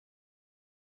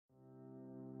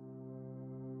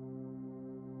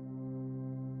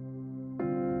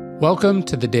Welcome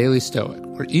to the Daily Stoic,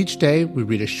 where each day we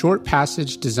read a short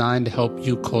passage designed to help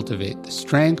you cultivate the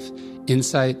strength,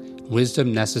 insight, and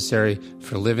wisdom necessary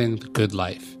for living the good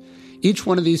life. Each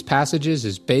one of these passages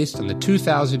is based on the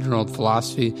 2,000-year-old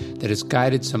philosophy that has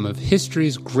guided some of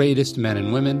history's greatest men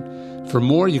and women. For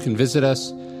more, you can visit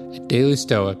us at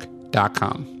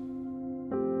dailystoic.com.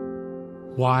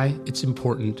 Why it's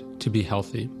important to be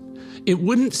healthy. It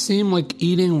wouldn't seem like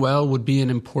eating well would be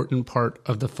an important part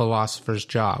of the philosopher's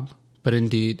job, but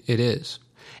indeed it is.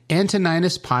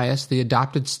 Antoninus Pius, the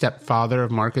adopted stepfather of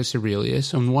Marcus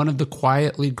Aurelius and one of the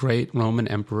quietly great Roman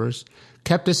emperors,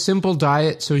 kept a simple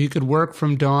diet so he could work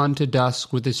from dawn to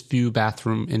dusk with as few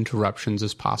bathroom interruptions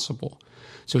as possible,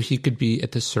 so he could be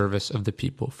at the service of the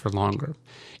people for longer.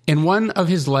 In one of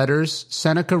his letters,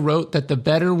 Seneca wrote that the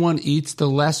better one eats, the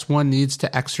less one needs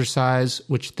to exercise,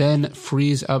 which then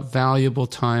frees up valuable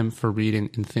time for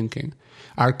reading and thinking.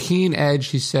 Our keen edge,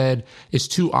 he said, is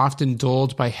too often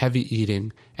dulled by heavy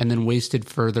eating and then wasted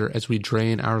further as we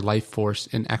drain our life force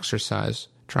in exercise,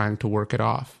 trying to work it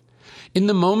off. In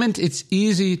the moment, it's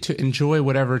easy to enjoy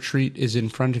whatever treat is in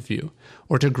front of you,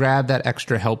 or to grab that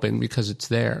extra helping because it's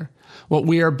there. What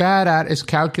we are bad at is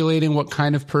calculating what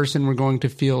kind of person we're going to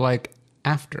feel like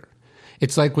after.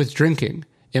 It's like with drinking.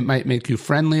 It might make you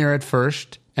friendlier at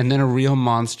first, and then a real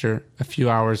monster a few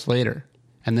hours later.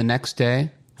 And the next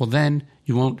day, well then,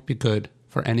 you won't be good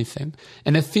for anything.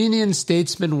 An Athenian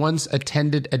statesman once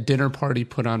attended a dinner party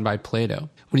put on by Plato.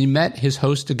 When he met his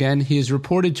host again, he is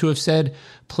reported to have said,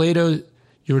 "Plato,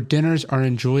 your dinners are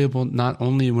enjoyable not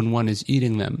only when one is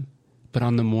eating them, but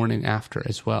on the morning after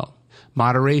as well."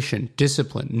 Moderation,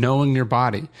 discipline, knowing your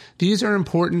body. These are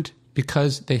important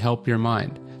because they help your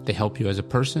mind. They help you as a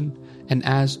person and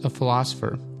as a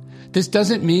philosopher. This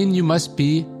doesn't mean you must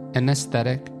be an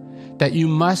aesthetic, that you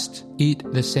must eat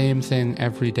the same thing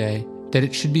every day, that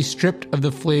it should be stripped of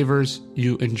the flavors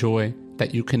you enjoy,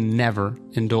 that you can never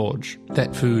indulge,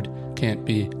 that food can't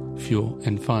be fuel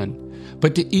and fun.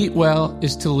 But to eat well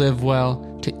is to live well,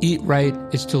 to eat right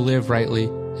is to live rightly,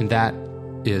 and that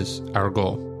is our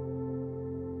goal.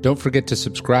 Don't forget to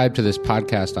subscribe to this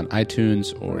podcast on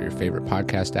iTunes or your favorite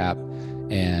podcast app.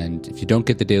 And if you don't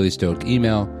get the Daily Stoic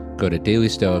email, go to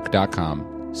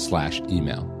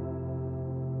dailystoic.com/email.